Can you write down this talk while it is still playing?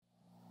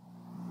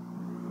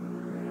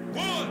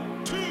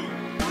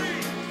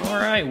All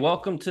right,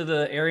 welcome to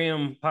the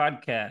Arium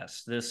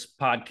podcast. This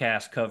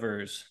podcast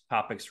covers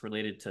topics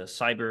related to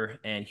cyber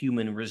and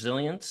human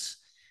resilience.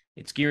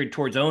 It's geared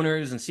towards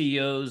owners and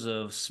CEOs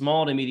of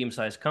small to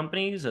medium-sized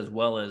companies, as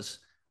well as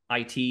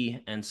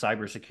IT and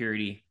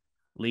cybersecurity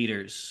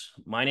leaders.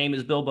 My name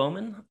is Bill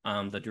Bowman.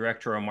 I'm the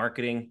Director of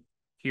Marketing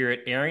here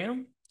at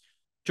Arium.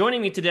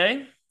 Joining me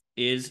today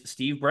is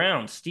Steve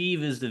Brown.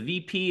 Steve is the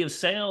VP of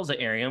Sales at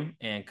Arium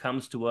and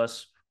comes to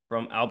us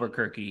from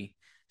Albuquerque.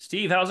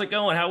 Steve, how's it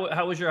going?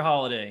 How was your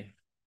holiday?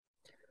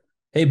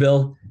 Hey,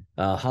 Bill.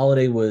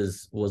 Holiday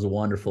was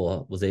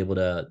wonderful. Was able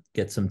to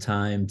get some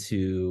time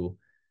to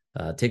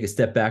take a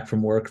step back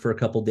from work for a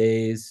couple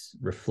days,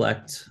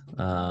 reflect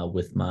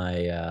with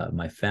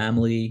my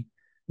family.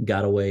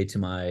 Got away to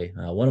my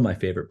one of my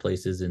favorite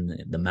places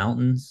in the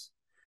mountains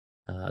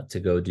to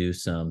go do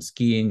some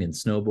skiing and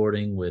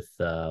snowboarding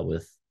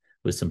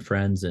with some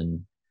friends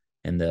and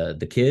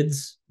the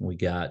kids. We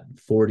got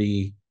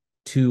 42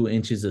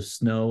 inches of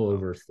snow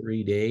over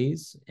 3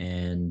 days,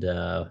 and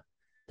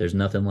there's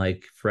nothing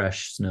like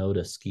fresh snow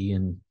to ski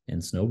and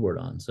snowboard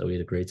on. So we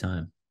had a great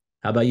time.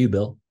 How about you,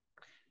 Bill?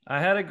 I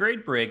had a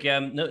great break. Yeah,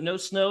 no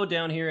snow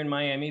down here in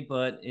Miami,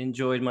 but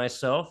enjoyed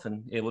myself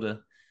and able to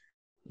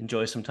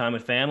enjoy some time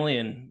with family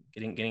and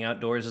getting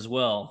outdoors as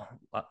well,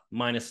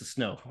 minus the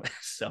snow.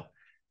 So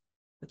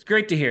it's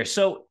great to hear.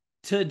 So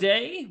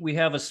today we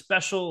have a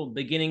special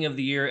beginning of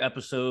the year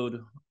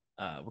episode.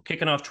 We're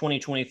kicking off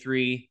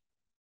 2023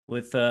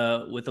 with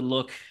a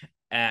look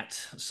at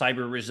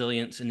cyber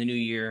resilience in the new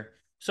year.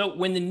 So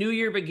when the new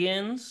year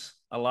begins,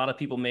 a lot of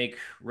people make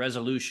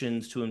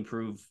resolutions to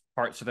improve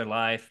parts of their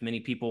life. Many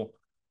people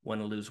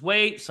want to lose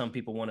weight. Some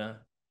people want to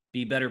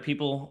be better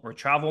people or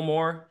travel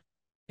more.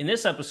 In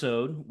this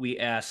episode, we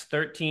asked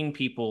 13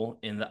 people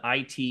in the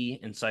IT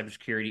and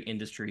cybersecurity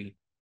industry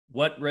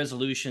what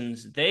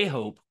resolutions they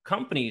hope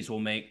companies will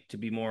make to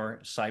be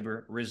more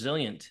cyber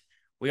resilient.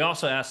 We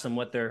also asked them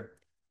what their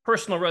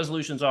personal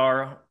resolutions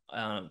are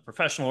on a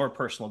professional or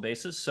personal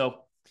basis.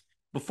 So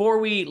before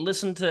we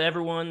listen to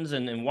everyone's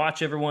and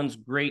watch everyone's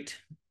great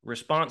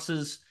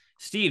responses,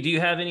 Steve, do you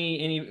have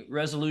any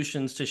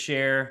resolutions to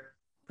share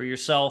for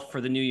yourself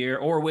for the new year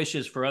or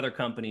wishes for other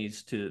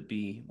companies to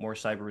be more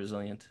cyber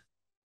resilient?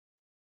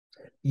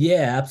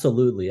 Yeah,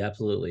 absolutely,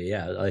 absolutely.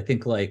 Yeah, I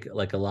think like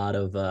a lot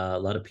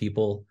of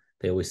people,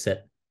 they always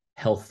set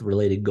health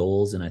related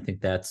goals, and I think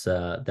that's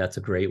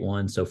a great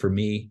one. So for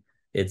me,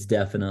 it's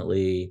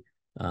definitely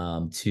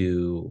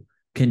to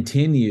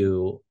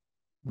continue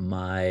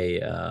my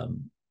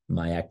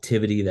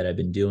activity that I've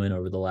been doing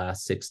over the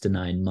last 6 to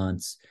 9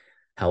 months.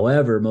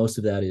 However, most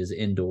of that is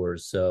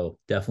indoors. So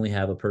definitely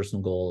have a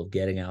personal goal of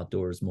getting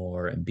outdoors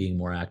more and being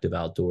more active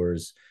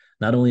outdoors,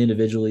 not only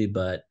individually,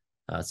 but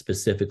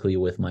specifically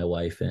with my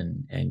wife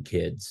and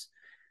kids.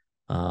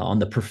 On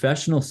the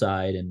professional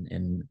side,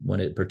 and when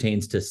it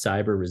pertains to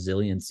cyber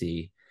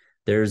resiliency,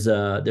 there's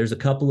a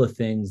couple of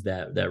things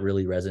that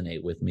really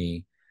resonate with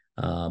me.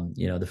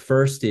 The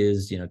first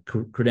is,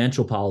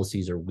 credential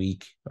policies are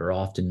weak or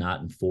often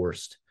not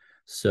enforced.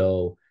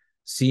 So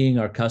seeing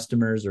our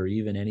customers or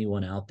even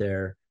anyone out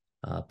there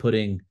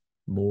putting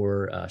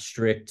more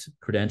strict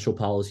credential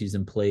policies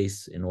in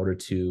place in order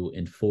to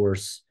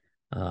enforce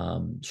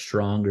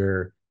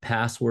stronger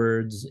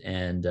passwords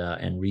and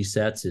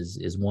resets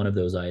is one of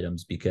those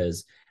items,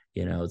 because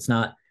it's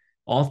not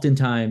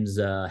oftentimes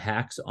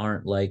hacks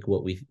aren't like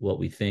what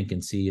we think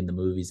and see in the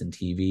movies and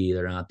TV.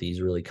 They're not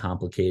these really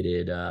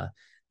complicated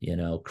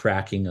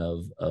cracking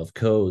of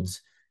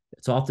codes.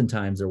 It's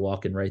oftentimes they're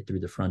walking right through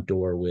the front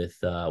door with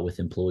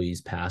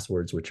employees'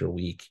 passwords, which are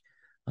weak.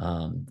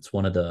 It's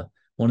one of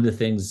the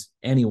things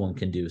anyone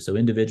can do. So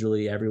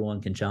individually,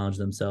 everyone can challenge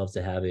themselves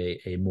to have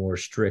a more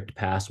strict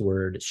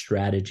password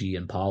strategy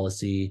and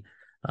policy,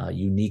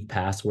 unique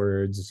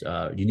passwords,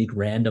 unique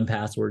random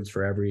passwords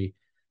for every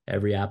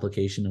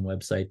application and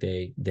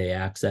website they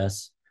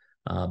access.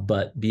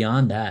 But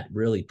beyond that,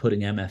 really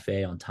putting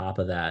MFA on top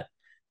of that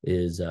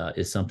is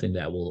something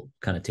that will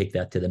kind of take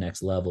that to the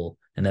next level,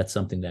 and that's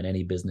something that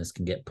any business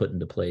can get put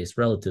into place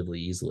relatively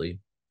easily.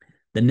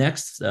 The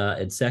next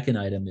and second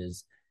item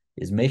is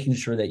making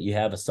sure that you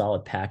have a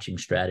solid patching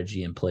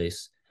strategy in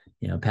place.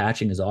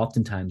 Patching is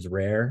oftentimes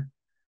rare,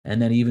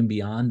 and then even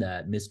beyond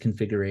that,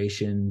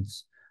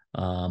 misconfigurations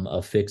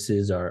of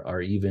fixes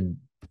are even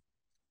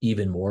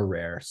more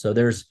rare. So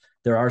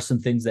there are some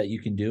things that you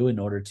can do in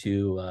order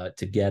to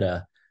get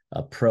a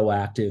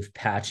proactive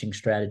patching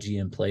strategy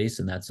in place,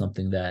 and that's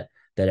something that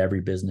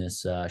every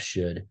business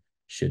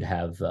should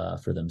have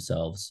for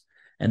themselves.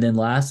 And then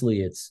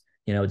lastly, it's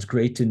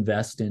great to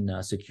invest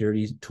in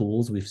security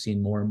tools. We've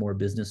seen more and more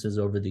businesses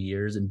over the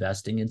years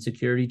investing in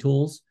security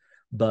tools,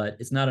 but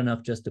it's not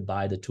enough just to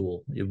buy the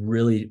tool. It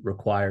really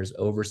requires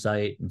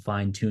oversight and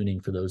fine tuning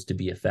for those to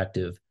be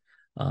effective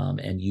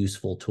and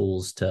useful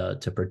tools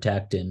to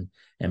protect and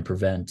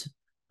prevent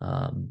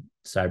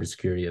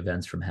cybersecurity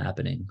events from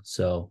happening.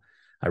 So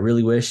I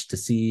really wish to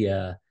see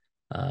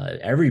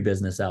every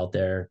business out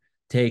there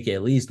take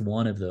at least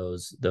one of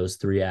those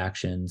three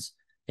actions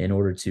in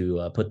order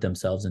to put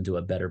themselves into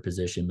a better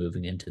position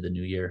moving into the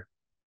new year.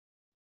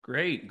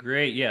 Great,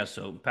 great. Yeah,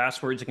 so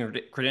passwords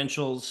and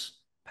credentials,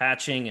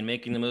 patching, and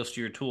making the most of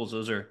your tools.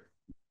 Those are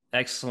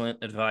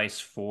excellent advice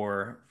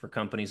for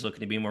companies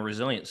looking to be more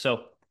resilient.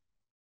 So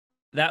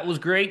that was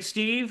great,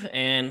 Steve.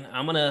 And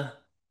I'm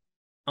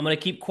gonna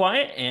keep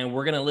quiet, and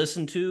we're gonna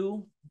listen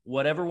to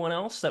what everyone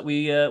else that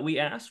we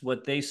asked,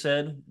 what they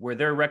said were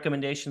their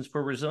recommendations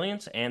for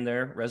resilience and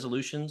their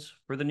resolutions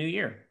for the new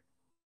year.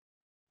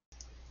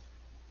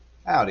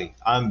 Howdy,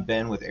 I'm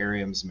Ben with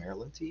Arium's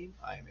Maryland team.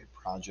 I am a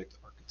project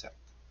architect.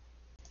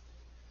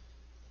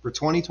 For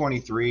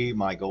 2023,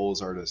 my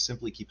goals are to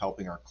simply keep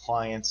helping our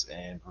clients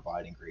and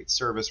providing great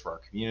service for our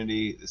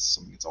community. This is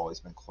something that's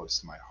always been close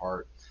to my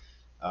heart.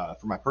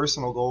 For my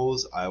personal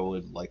goals, I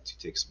would like to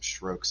take some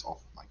strokes off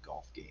of my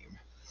golf game.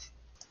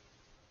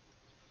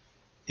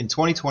 In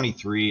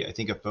 2023, I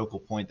think a focal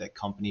point that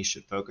companies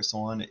should focus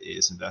on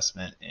is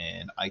investment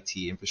in IT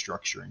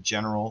infrastructure in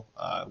general,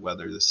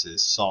 whether this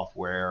is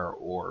software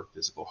or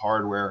physical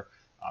hardware.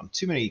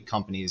 Too many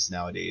companies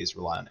nowadays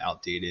rely on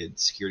outdated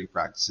security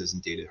practices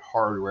and dated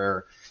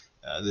hardware.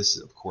 This,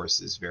 of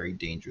course, is very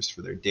dangerous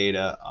for their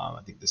data.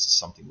 I think this is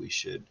something we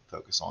should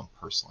focus on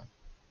personally.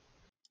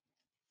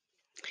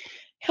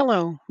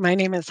 Hello, my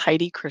name is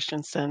Heidi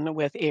Christensen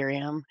with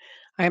Arium.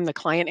 I am the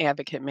Client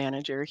Advocate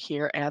Manager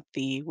here at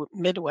the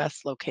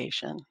Midwest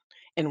location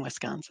in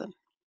Wisconsin.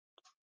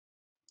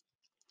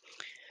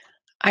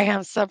 I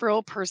have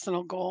several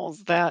personal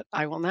goals that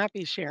I will not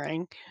be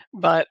sharing,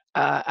 but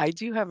I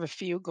do have a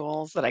few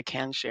goals that I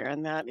can share,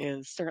 and that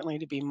is certainly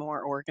to be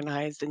more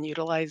organized and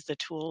utilize the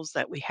tools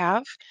that we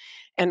have.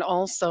 And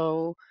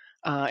also,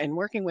 in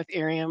working with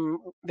Arium,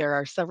 there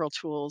are several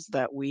tools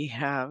that we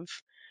have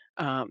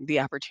the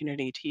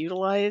opportunity to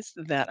utilize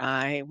that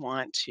I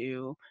want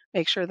to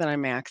make sure that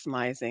I'm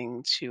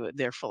maximizing to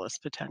their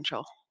fullest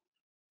potential.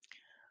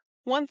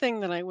 One thing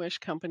that I wish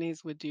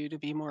companies would do to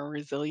be more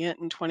resilient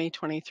in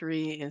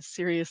 2023 is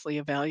seriously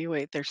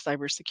evaluate their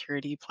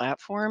cybersecurity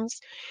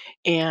platforms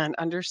and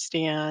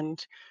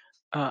understand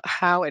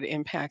how it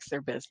impacts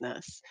their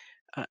business.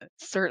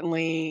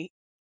 Certainly,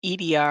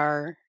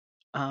 EDR,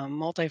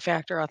 multi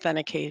factor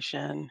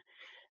authentication,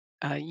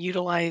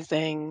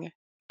 utilizing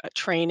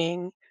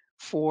training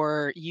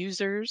for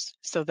users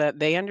so that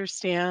they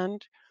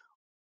understand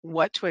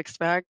what to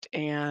expect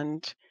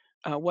and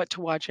what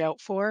to watch out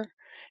for.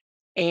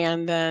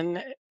 And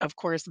then, of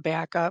course,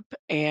 backup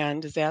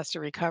and disaster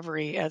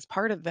recovery as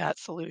part of that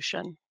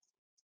solution.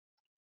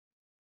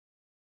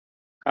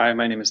 Hi,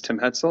 my name is Tim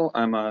Hetzel.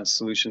 I'm a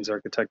solutions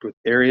architect with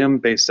Arium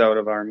based out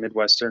of our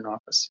Midwestern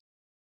office.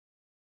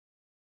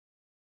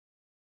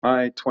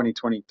 My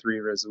 2023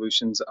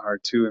 resolutions are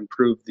to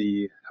improve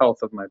the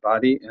health of my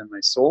body and my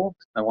soul.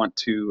 I want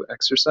to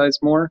exercise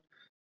more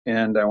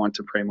and I want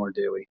to pray more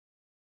daily.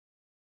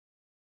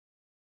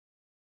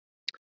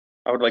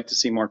 I would like to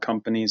see more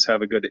companies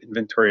have a good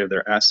inventory of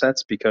their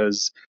assets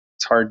because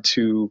it's hard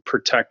to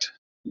protect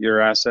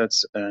your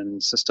assets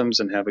and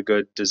systems and have a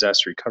good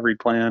disaster recovery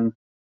plan.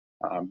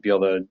 Be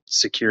able to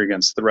secure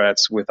against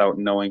threats without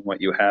knowing what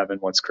you have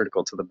and what's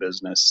critical to the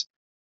business.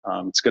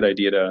 It's a good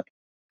idea to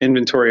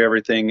inventory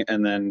everything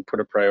and then put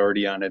a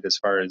priority on it as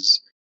far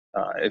as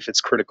if it's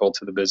critical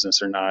to the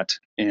business or not,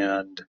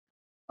 and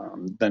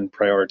then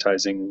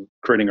prioritizing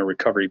creating a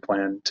recovery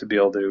plan to be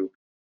able to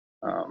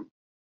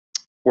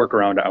work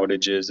around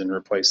outages and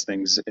replace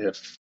things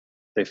if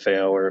they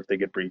fail or if they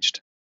get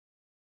breached.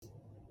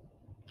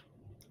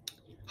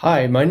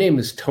 Hi, my name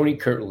is Tony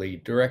Kirtley,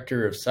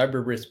 Director of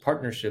Cyber Risk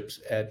Partnerships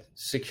at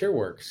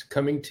SecureWorks,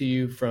 coming to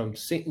you from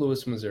St.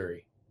 Louis,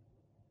 Missouri.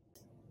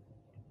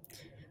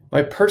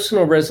 My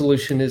personal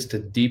resolution is to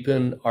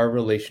deepen our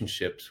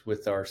relationships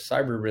with our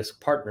cyber risk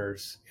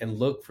partners and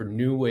look for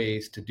new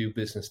ways to do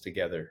business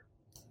together.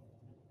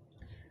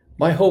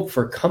 My hope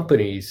for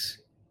companies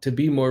to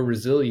be more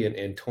resilient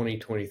in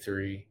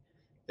 2023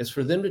 is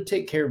for them to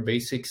take care of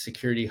basic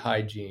security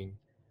hygiene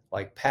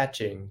like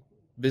patching,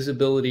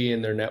 visibility in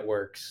their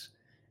networks,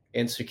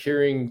 and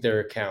securing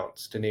their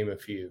accounts, to name a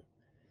few.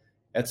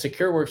 At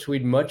SecureWorks,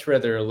 we'd much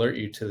rather alert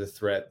you to the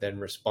threat than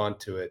respond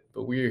to it,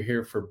 but we are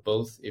here for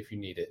both if you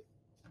need it.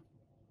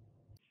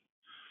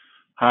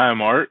 Hi,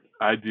 I'm Art.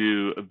 I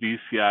do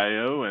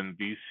VCIO and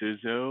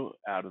VCISO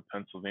out of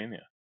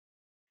Pennsylvania.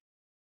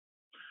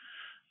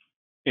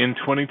 In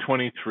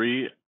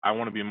 2023, I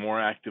want to be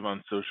more active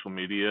on social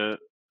media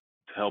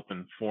to help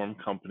inform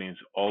companies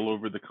all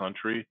over the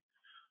country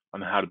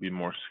on how to be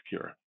more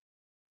secure.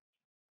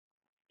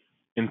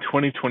 In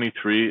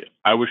 2023,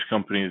 I wish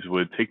companies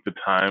would take the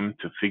time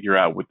to figure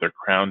out what their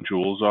crown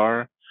jewels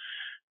are,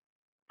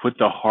 put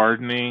the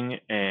hardening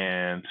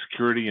and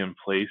security in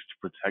place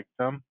to protect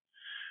them,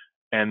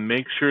 and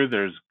make sure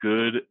there's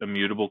good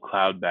immutable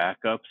cloud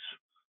backups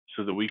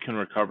so that we can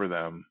recover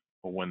them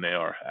when they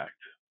are hacked.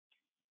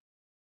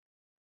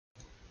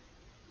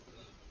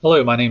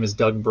 Hello, my name is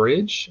Doug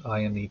Bridge. I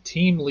am the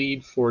team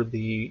lead for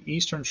the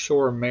Eastern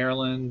Shore,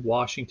 Maryland,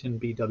 Washington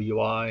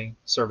BWI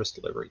service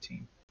delivery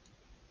team.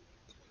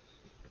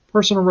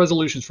 Personal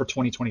resolutions for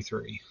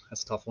 2023.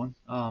 That's a tough one.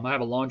 I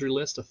have a laundry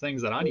list of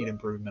things that I need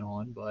improvement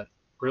on, but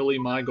really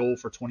my goal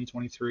for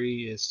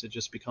 2023 is to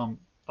just become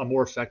a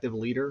more effective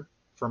leader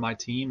for my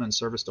team and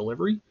service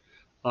delivery.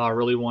 I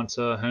really want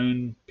to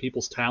hone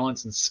people's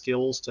talents and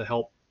skills to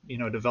help,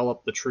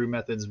 develop the True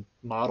Methods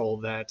model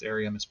that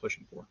Arium is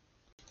pushing for.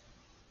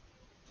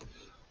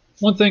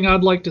 One thing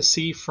I'd like to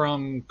see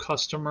from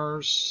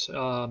customers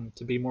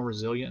to be more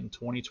resilient in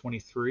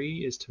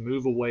 2023 is to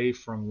move away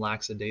from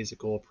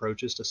lackadaisical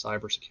approaches to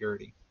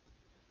cybersecurity.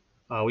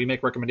 We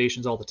make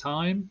recommendations all the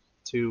time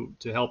to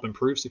help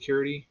improve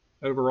security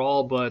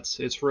overall, but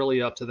it's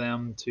really up to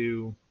them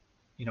to,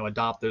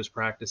 adopt those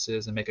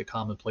practices and make it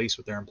commonplace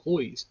with their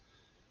employees.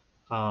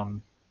 But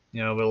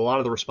a lot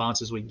of the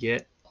responses we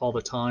get all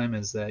the time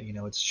is that,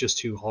 it's just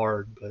too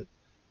hard. But,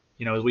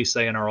 as we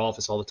say in our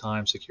office all the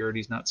time, security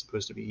is not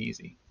supposed to be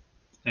easy.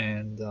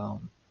 And,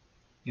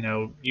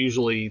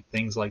 usually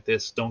things like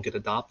this don't get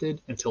adopted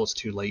until it's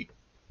too late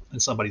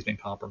and somebody's been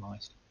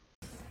compromised.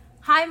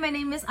 Hi, my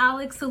name is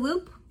Alex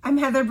Salup. I'm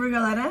Heather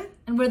Brugaletta.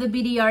 And we're the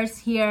BDRs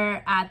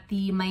here at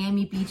the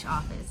Miami Beach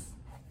office.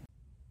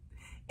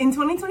 In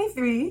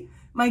 2023,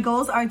 my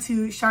goals are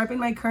to sharpen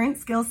my current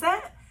skill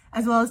set,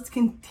 as well as to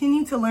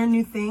continue to learn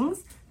new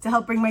things to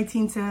help bring my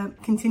team to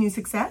continued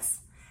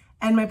success.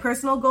 And my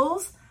personal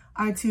goals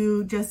are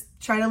to just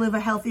try to live a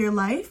healthier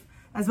life,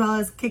 as well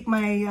as kick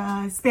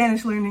my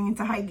Spanish learning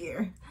into high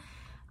gear.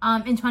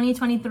 In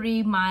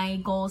 2023,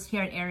 my goals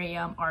here at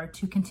Arium are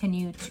to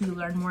continue to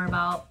learn more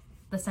about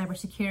the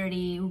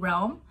cybersecurity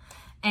realm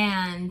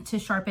and to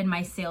sharpen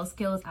my sales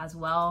skills as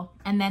well.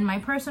 And then my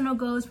personal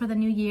goals for the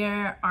new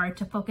year are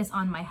to focus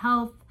on my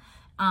health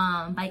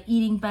by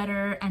eating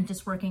better and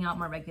just working out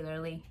more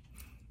regularly.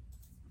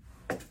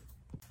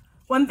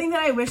 One thing that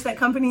I wish that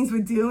companies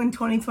would do in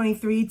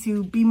 2023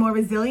 to be more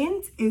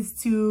resilient is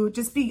to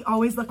just be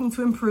always looking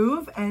to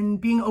improve and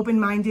being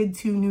open-minded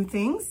to new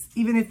things,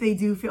 even if they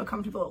do feel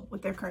comfortable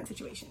with their current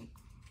situation.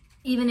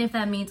 Even if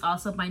that means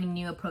also finding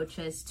new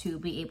approaches to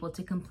be able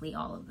to complete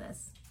all of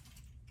this.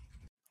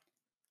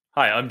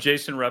 Hi, I'm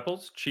Jason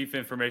Repples, Chief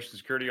Information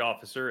Security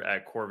Officer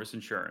at Corvus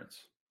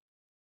Insurance.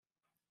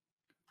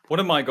 One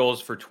of my goals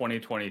for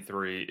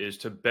 2023 is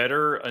to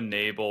better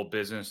enable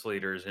business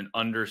leaders in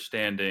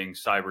understanding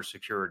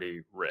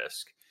cybersecurity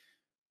risk.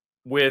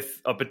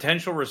 With a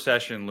potential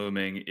recession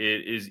looming,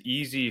 it is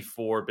easy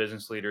for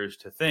business leaders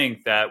to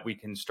think that we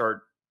can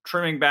start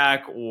trimming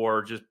back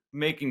or just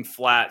making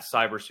flat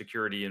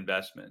cybersecurity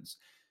investments.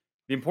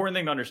 The important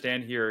thing to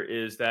understand here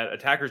is that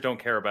attackers don't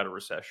care about a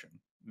recession.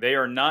 They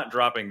are not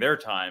dropping their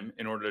time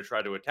in order to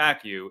try to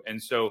attack you.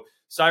 And so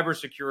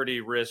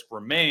cybersecurity risk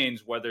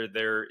remains whether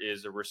there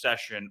is a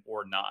recession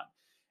or not.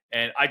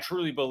 And I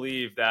truly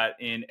believe that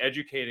in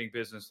educating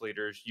business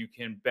leaders, you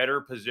can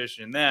better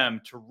position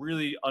them to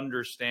really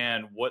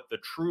understand what the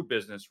true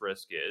business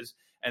risk is.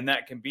 And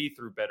that can be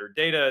through better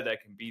data,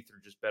 that can be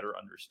through just better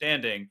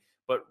understanding,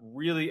 but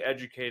really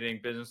educating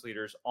business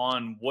leaders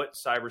on what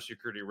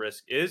cybersecurity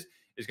risk is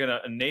going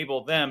to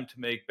enable them to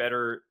make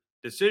better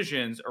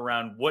decisions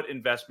around what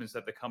investments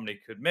that the company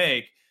could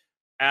make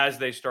as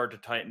they start to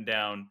tighten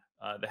down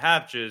the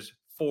hatches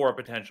for a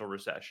potential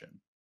recession.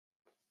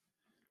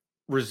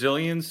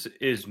 Resilience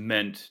is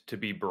meant to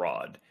be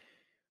broad.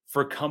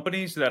 For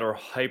companies that are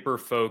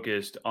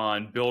hyper-focused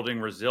on building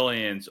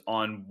resilience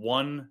on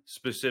one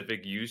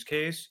specific use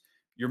case,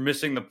 you're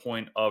missing the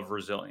point of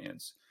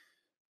resilience.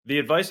 The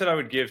advice that I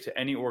would give to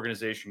any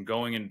organization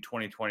going into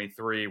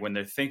 2023 when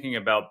they're thinking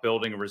about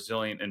building a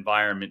resilient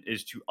environment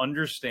is to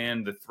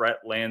understand the threat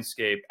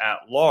landscape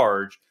at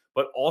large,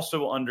 but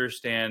also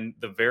understand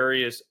the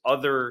various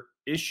other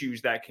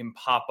issues that can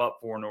pop up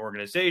for an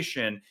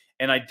organization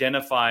and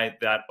identify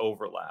that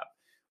overlap.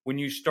 When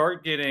you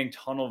start getting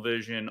tunnel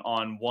vision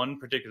on one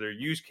particular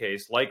use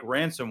case, like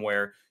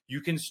ransomware,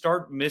 you can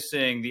start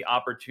missing the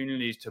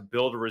opportunities to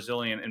build a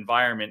resilient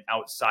environment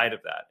outside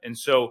of that. And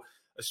so,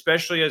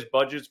 especially as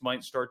budgets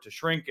might start to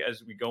shrink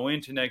as we go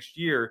into next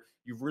year,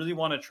 you really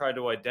want to try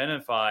to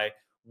identify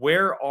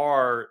where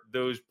are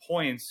those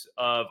points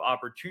of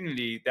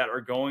opportunity that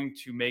are going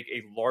to make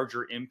a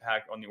larger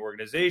impact on the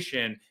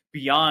organization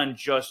beyond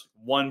just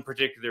one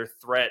particular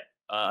threat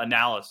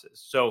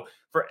analysis. So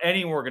for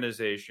any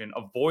organization,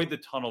 avoid the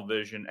tunnel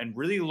vision and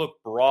really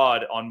look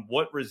broad on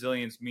what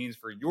resilience means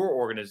for your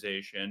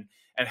organization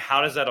and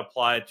how does that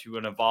apply to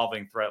an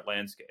evolving threat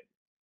landscape.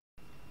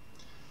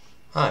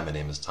 Hi, my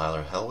name is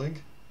Tyler Helwig.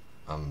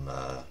 I'm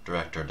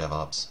Director of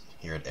DevOps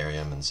here at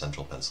Arium in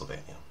Central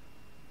Pennsylvania.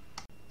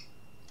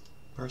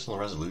 Personal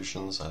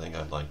resolutions, I think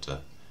I'd like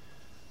to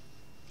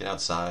get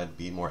outside,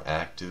 be more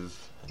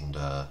active, and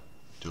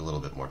do a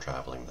little bit more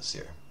traveling this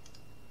year.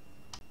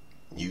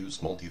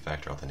 Use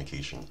multi-factor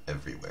authentication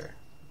everywhere.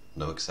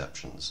 No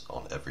exceptions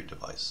on every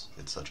device.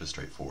 It's such a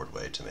straightforward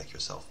way to make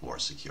yourself more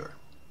secure.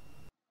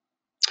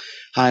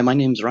 Hi, my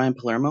name is Ryan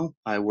Palermo.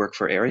 I work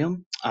for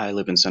Arium. I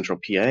live in Central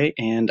PA,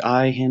 and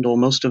I handle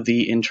most of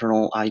the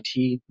internal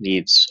IT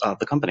needs of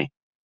the company.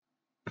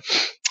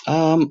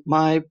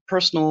 My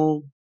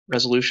personal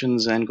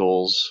resolutions and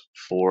goals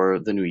for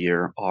the new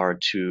year are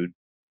to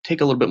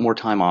take a little bit more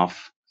time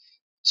off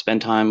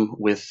spend time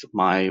with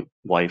my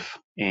wife,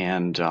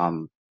 and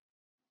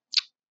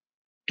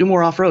do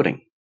more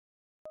off-roading.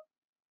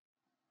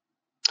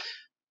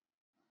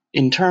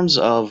 In terms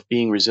of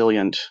being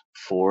resilient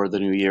for the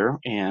new year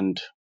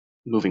and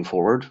moving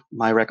forward,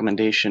 my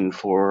recommendation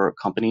for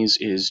companies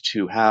is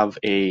to have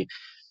a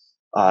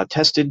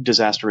tested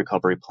disaster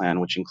recovery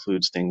plan, which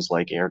includes things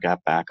like air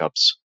gap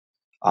backups.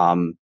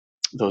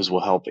 Those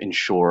will help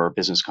ensure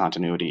business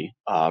continuity.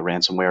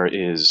 Ransomware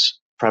is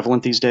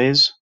prevalent these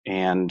days,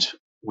 and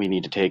we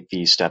need to take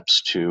these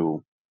steps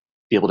to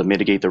be able to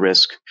mitigate the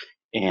risk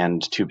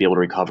and to be able to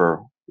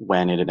recover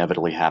when it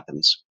inevitably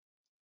happens.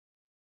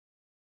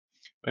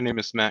 My name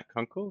is Matt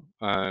Kunkel.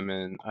 I'm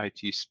an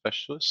IT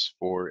specialist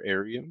for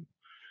Arium.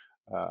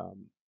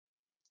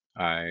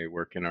 I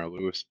work in our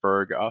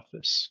Lewisburg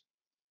office.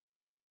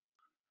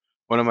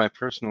 One of my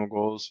personal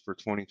goals for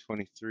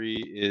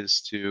 2023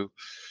 is to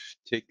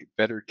take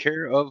better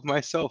care of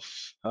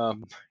myself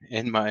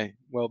and my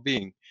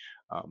well-being.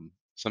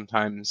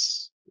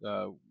 Sometimes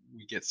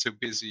we get so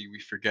busy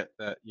we forget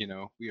that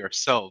we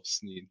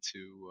ourselves need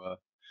to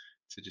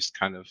just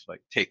kind of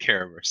like take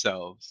care of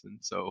ourselves, and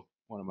so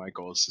one of my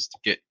goals is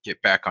to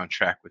get back on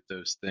track with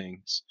those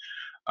things.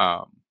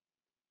 Yeah.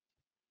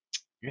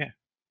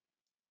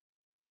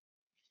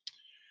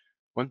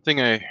 One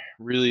thing I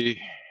really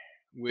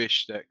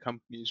wish that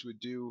companies would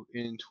do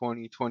in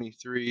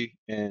 2023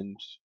 and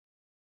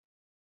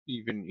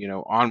even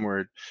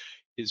onward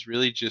is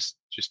really just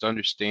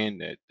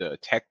understand that the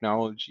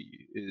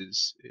technology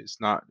is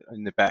not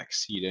in the back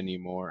seat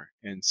anymore,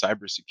 and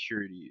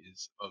cybersecurity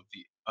is of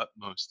the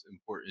utmost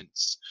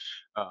importance.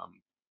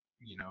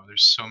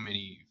 There's so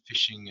many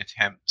phishing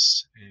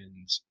attempts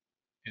and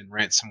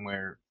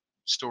ransomware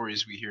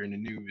stories we hear in the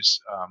news.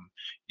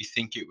 You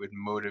think it would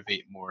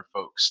motivate more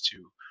folks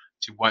to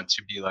want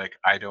to be like,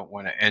 I don't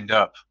want to end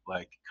up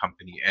like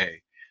company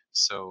A.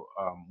 So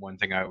one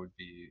thing I would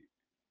be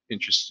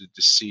interested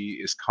to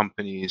see is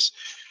companies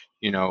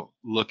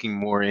looking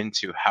more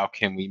into how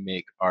can we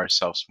make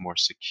ourselves more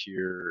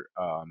secure,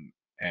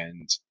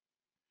 and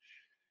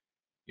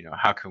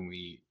how can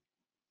we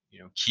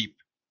keep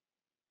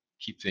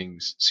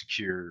things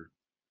secure,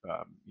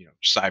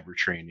 cyber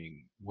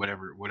training,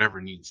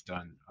 whatever needs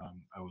done.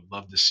 I would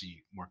love to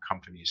see more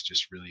companies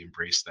just really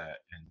embrace that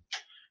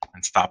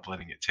and stop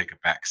letting it take a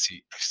back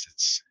seat,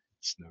 because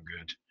it's no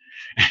good.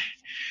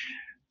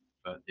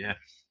 But yeah,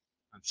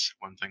 that's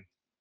one thing.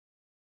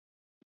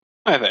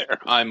 Hi there,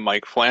 I'm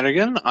Mike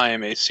Flanagan. I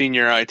am a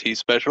senior IT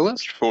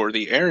specialist for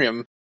the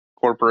Arium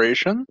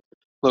Corporation,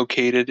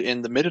 located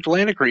in the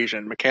Mid-Atlantic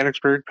region,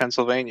 Mechanicsburg,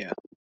 Pennsylvania.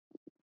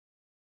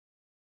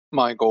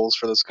 My goals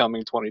for this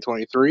coming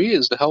 2023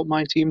 is to help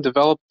my team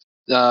develop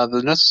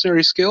the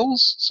necessary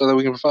skills so that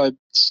we can provide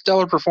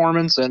stellar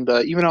performance and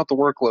even out the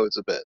workloads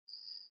a bit.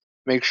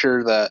 Make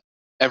sure that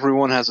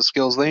everyone has the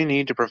skills they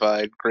need to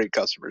provide great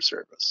customer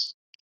service.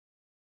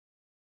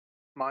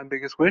 My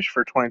biggest wish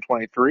for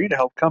 2023 to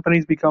help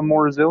companies become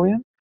more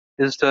resilient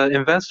is to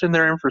invest in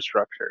their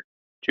infrastructure.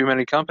 Too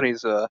many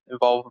companies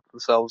involve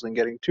themselves in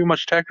getting too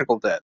much technical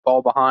debt,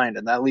 fall behind,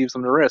 and that leaves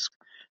them to risk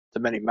to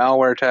many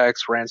malware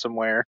attacks,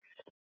 ransomware,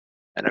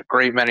 and a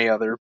great many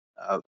other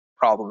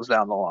problems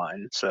down the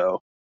line.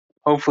 So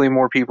hopefully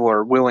more people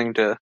are willing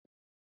to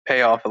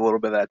pay off a little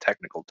bit of that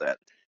technical debt.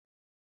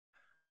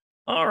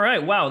 All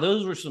right. Wow.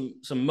 Those were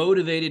some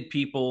motivated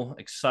people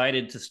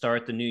excited to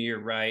start the new year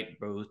right,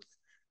 both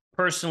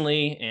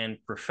personally and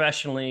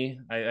professionally.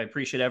 I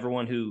appreciate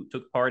everyone who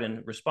took part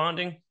in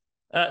responding.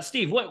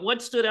 Steve,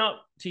 what stood out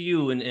to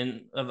you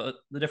in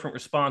the different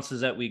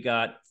responses that we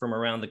got from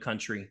around the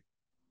country?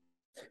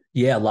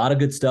 Yeah, a lot of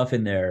good stuff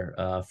in there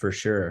for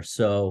sure.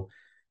 So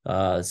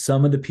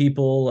some of the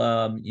people,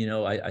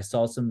 I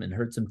saw some and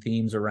heard some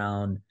themes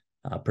around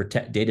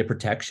data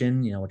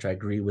protection, which I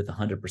agree with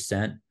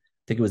 100%. I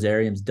think it was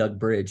Arium's Doug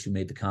Bridge who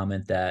made the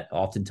comment that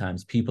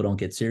oftentimes people don't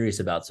get serious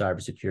about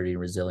cybersecurity and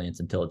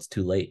resilience until it's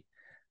too late.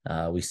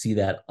 We see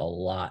that a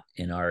lot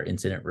in our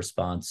incident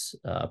response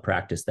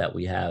practice that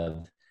we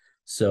have.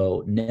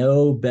 So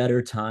no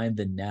better time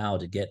than now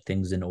to get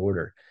things in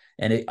order.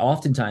 And it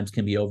oftentimes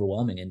can be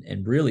overwhelming.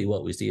 And really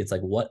what we see, it's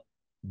like, what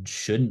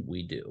shouldn't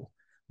we do?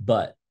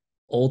 But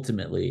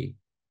ultimately,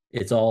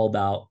 it's all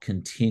about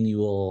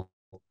continual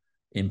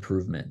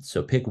improvement.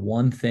 So pick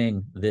one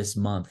thing this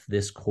month,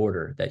 this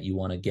quarter, that you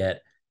want to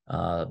get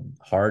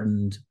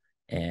hardened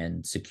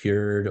and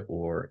secured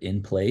or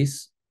in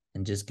place,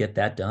 and just get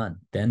that done.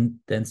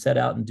 Then set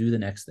out and do the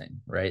next thing,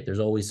 right? There's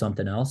always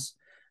something else,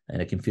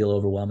 and it can feel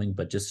overwhelming,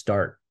 but just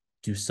start,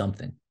 do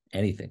something,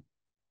 anything.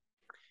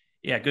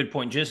 Yeah, good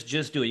point.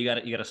 Just do it. You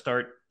got to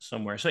start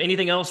somewhere. So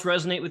anything else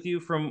resonate with you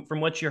from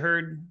what you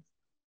heard?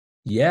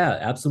 Yeah,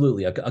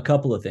 absolutely. A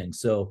couple of things.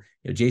 So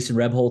Jason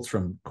Rebholz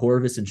from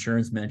Corvus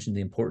Insurance mentioned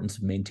the importance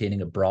of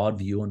maintaining a broad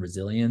view on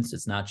resilience.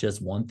 It's not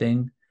just one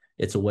thing.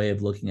 It's a way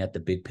of looking at the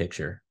big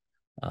picture.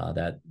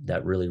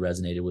 That really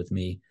resonated with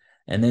me.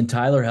 And then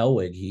Tyler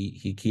Helwig,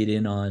 he keyed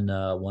in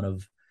on one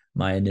of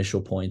my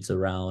initial points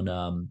around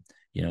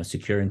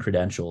securing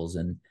credentials.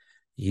 And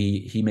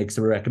he makes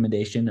a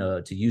recommendation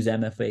to use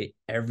MFA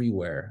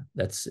everywhere.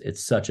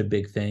 It's such a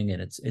big thing,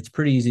 and it's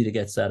pretty easy to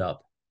get set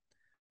up.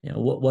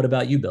 What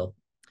about you, Bill?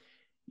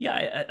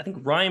 Yeah, I think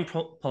Ryan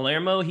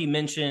Palermo, he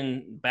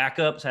mentioned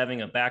backups,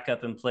 having a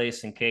backup in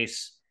place in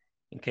case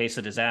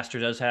a disaster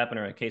does happen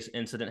or in case an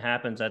incident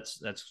happens.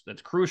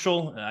 That's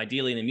crucial.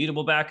 Ideally, an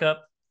immutable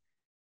backup.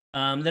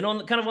 Then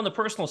on the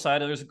personal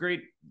side, there's a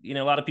great,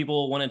 a lot of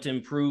people wanted to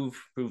improve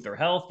their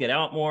health, get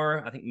out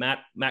more. I think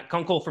Matt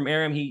Kunkel from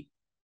Arium,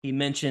 he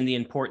mentioned the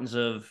importance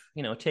of,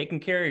 taking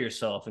care of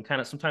yourself and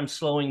kind of sometimes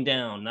slowing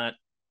down. Not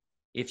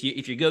if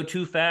you go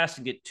too fast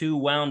and get too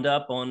wound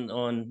up on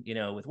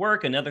with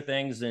work and other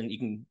things, then you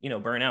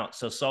can, burn out.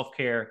 So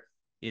self-care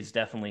is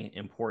definitely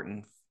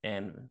important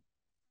and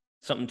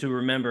something to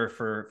remember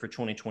for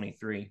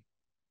 2023.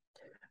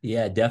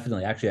 Yeah,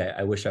 definitely. Actually,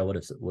 I wish I would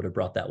have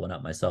brought that one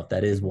up myself.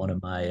 That is one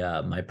of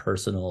my my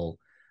personal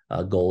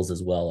goals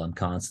as well. I'm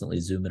constantly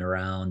zooming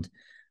around.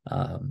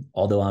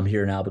 Although I'm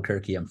here in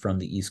Albuquerque, I'm from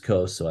the East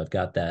Coast, so I've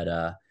got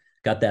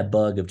that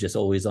bug of just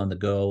always on the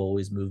go,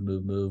 always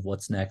move.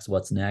 What's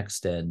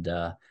next? And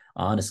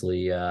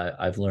honestly,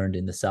 I've learned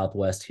in the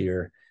Southwest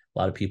here, a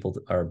lot of people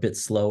are a bit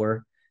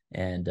slower,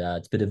 and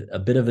it's a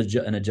bit of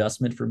an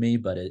adjustment for me,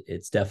 but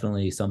it's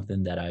definitely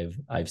something that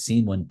I've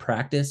seen when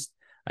practiced.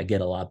 I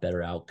get a lot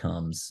better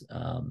outcomes,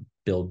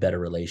 build better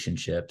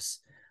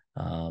relationships,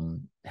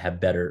 have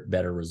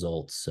better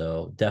results.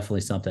 So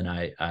definitely something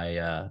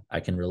I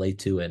can relate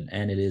to,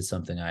 and it is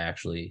something I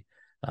actually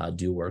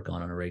do work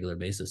on a regular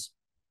basis.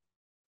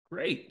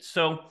 Great.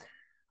 So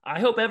I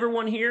hope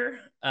everyone here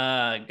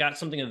got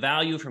something of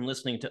value from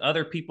listening to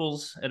other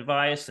people's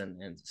advice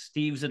and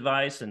Steve's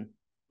advice and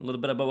a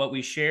little bit about what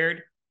we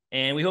shared.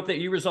 And we hope that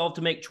you resolve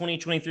to make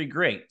 2023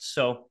 great.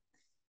 So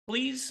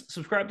please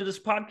subscribe to this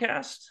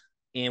podcast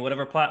in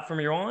whatever platform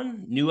you're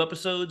on. New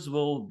episodes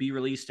will be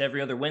released every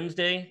other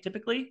Wednesday,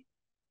 typically.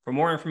 For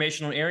more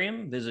information on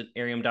Arium, visit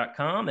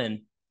arium.com.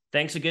 And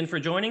thanks again for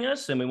joining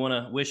us. And we want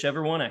to wish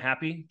everyone a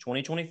happy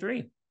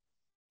 2023.